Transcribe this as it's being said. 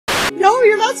No,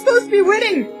 you're not supposed to be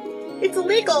winning! It's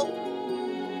illegal!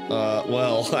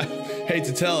 Well, I hate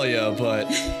to tell you, but...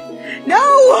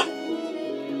 No!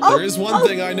 There is one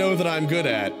thing I know that I'm good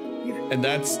at, and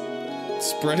that's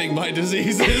spreading my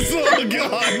diseases. Oh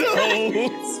god, no!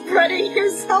 Spreading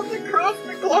yourself across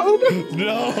the globe?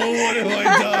 No, what have I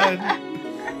done?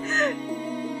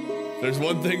 There's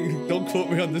one thing, don't quote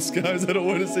me on this, guys, I don't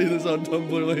want to see this on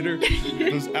Tumblr later.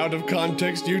 Those out of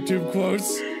context YouTube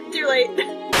quotes. Too late.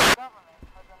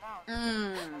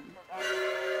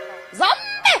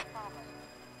 Zombie!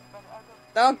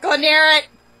 Don't go near it!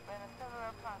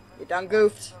 You done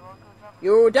goofed.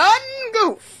 You done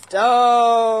goofed!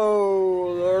 Alrighty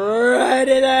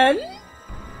then.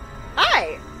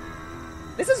 Hi!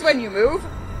 This is when you move.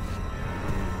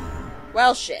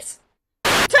 Well, shit.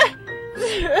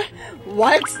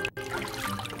 What?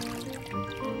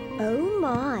 Oh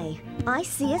my, I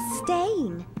see a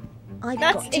stain. I've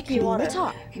That's got to icky clean water. it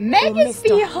up. Meg or is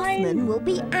Mr. behind- Hoffman will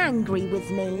be angry with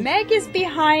me. Meg is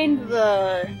behind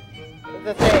the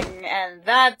thing, and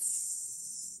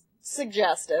that's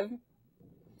suggestive.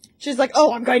 She's like,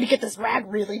 oh, I'm going to get this rag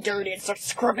really dirty and start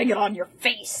scrubbing it on your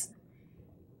face.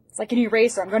 It's like an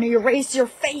eraser. I'm going to erase your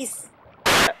face.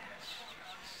 Does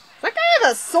that guy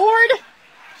have a sword?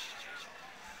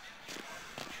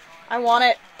 I want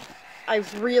it. I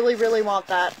really, really want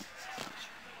that.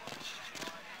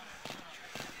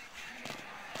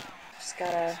 Just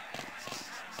gotta...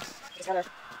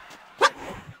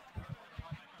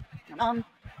 Come on.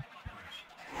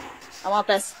 I want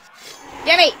this.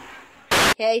 Gimme!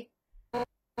 Okay.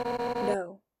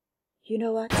 No. You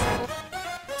know what?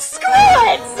 Screw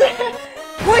it!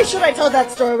 Why should I tell that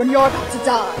story when you're about to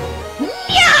die?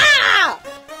 Yeah!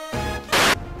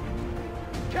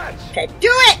 Okay, do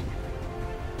it!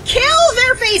 Kill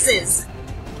their faces!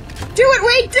 Do it,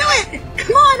 Wade, do it!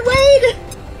 Come on, Wade!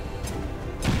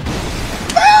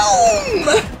 Boom!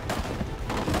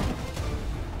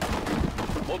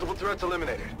 Multiple threats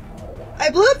eliminated. I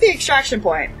blew up the extraction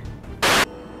point.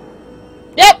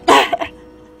 Yep!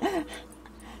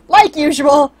 Like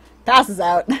usual, passes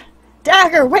out.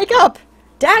 Dagger, wake up!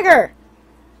 Dagger!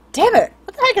 Damn it,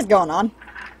 what the heck is going on?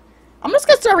 I'm just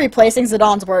gonna start replacing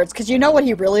Zidon's words, because you know what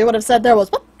he really would have said there was,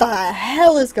 what the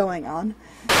hell is going on?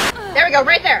 There we go,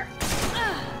 right there!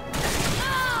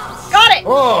 Got it!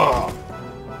 Oh!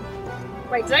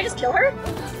 Wait, did I just kill her?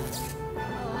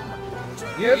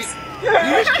 Oops. You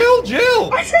just killed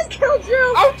Jill! I just killed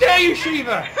Jill! How dare you,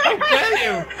 Shiva! How dare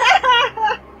you!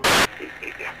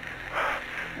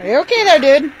 Are you okay there,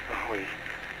 dude? Wait,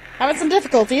 Having some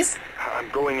difficulties. I'm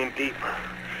going in deeper.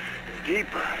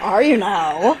 Deeper. Are you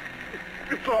now?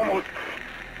 It's almost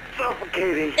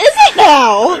suffocating. Is it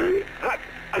now?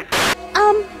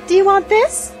 I Do you want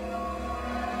this?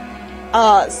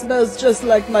 Smells just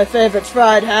like my favorite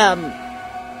fried ham.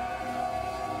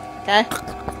 Okay.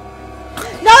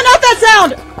 No, not that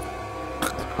sound!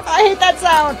 I hate that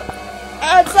sound!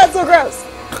 It sounds so gross.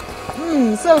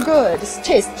 Mmm, so good. This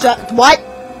tastes just— What?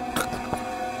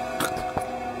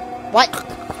 What?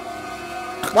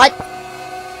 What?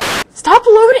 Stop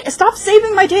loading— Stop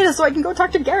saving my data so I can go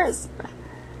talk to Garrus.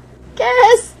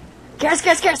 Garrus! Garrus!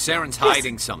 Saren's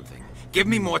hiding something. Give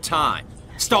me more time.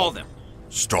 Stall them.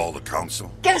 Stall the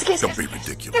council? Garrus! Don't be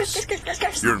ridiculous.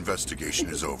 Garrus. Your investigation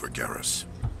is over, Garrus.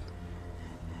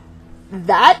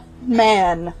 That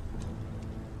man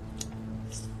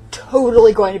is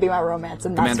totally going to be my romance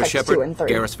in Mass Commander Effect Shepard, 2 and 3.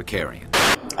 Garrus Vicarian.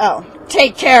 Oh,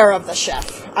 take care of the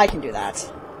chef. I can do that.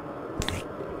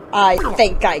 I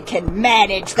think I can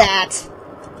manage that.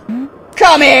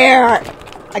 Come here!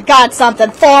 I got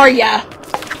something for ya!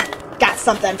 Got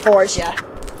something for ya.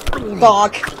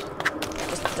 Bonk.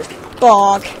 Just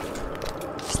bonk.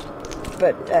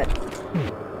 But,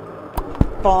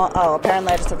 bonk. Oh,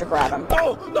 apparently I just have to grab him.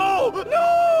 Oh, no!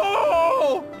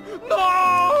 No! No!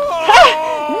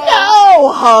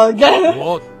 No, Hug!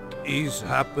 What is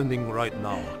happening right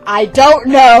now? I don't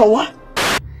know.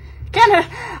 Kenna,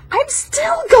 I'm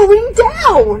still going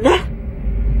down.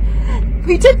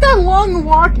 We took that long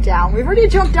walk down. We've already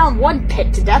jumped down one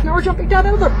pit to death. Now we're jumping down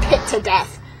another pit to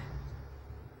death.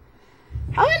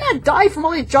 How did I not die from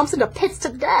all these jumps into pits to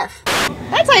death?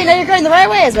 That's how you know you're going the right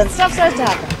way, is when stuff starts to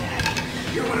happen.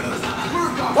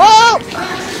 Whoa!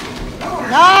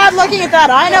 Not looking at that.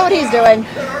 I know what he's doing.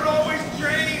 There are always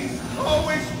trains,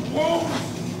 always wounds.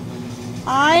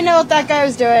 I know what that guy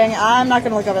was doing. I'm not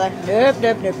gonna look over there.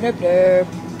 Nope.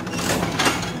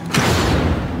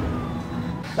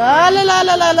 La la la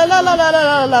la la la la la la la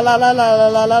la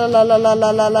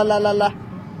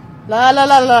la la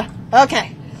la la.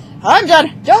 Okay, I'm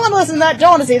done. Don't want to listen to that.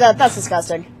 Don't want to see that. That's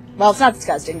disgusting. Well, it's not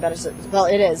disgusting, but it's, well,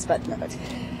 it is. But no,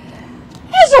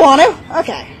 still want to.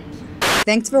 Okay.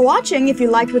 Thanks for watching. If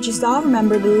you liked what you saw,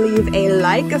 remember to leave a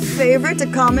like, a favorite, a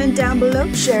comment down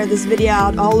below. Share this video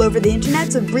out all over the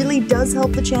internet. It really does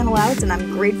help the channel out, and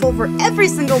I'm grateful for every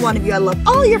single one of you. I love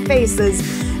all your faces,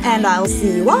 and I'll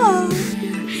see you all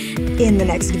in the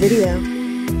next video.